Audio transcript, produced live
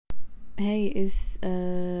Hey, it's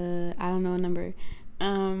I don't know a number.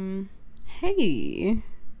 Hey.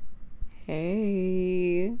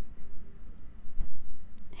 Hey.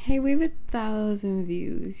 Hey, we have 1,000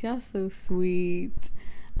 views. Y'all so sweet.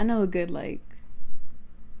 I know a good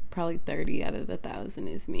probably 30 out of the 1,000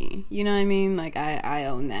 is me. You know what I mean? Like I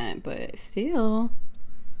own that, but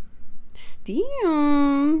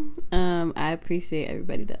I appreciate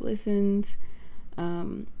everybody that listens.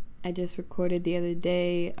 I just recorded the other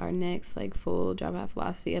day our next full Dropout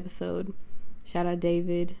Philosophy episode. Shout out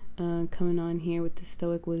David coming on here with the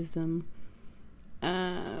Stoic Wisdom.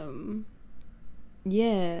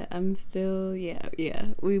 Yeah, I'm still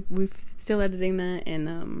we're still editing that,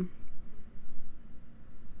 and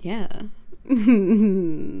yeah.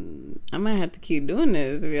 I might have to keep doing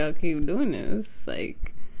this if y'all keep doing this. I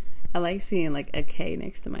like seeing a K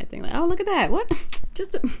next to my thing. Oh, look at that! What?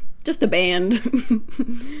 just a band,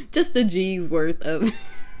 just a G's worth of.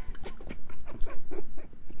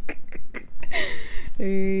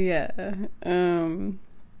 Yeah.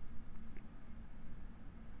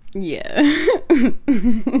 Yeah.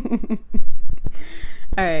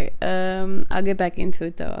 All right. I'll get back into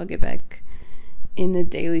it though. I'll get back in the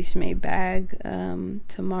Daily Schmay bag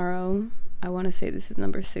tomorrow. I want to say this is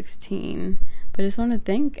number 16, but I just want to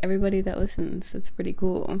thank everybody that listens. It's pretty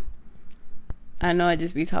cool. I know I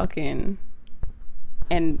just be talking,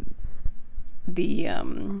 and the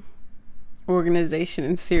organization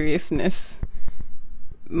and seriousness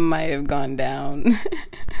might have gone down.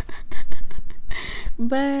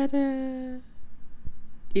 But it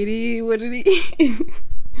is what it is.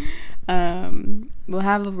 We'll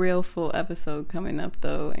have a real full episode coming up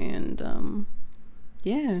though, and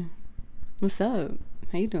yeah. What's up?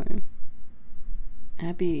 How you doing?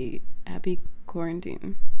 Happy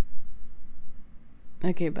quarantine.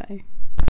 Okay, bye.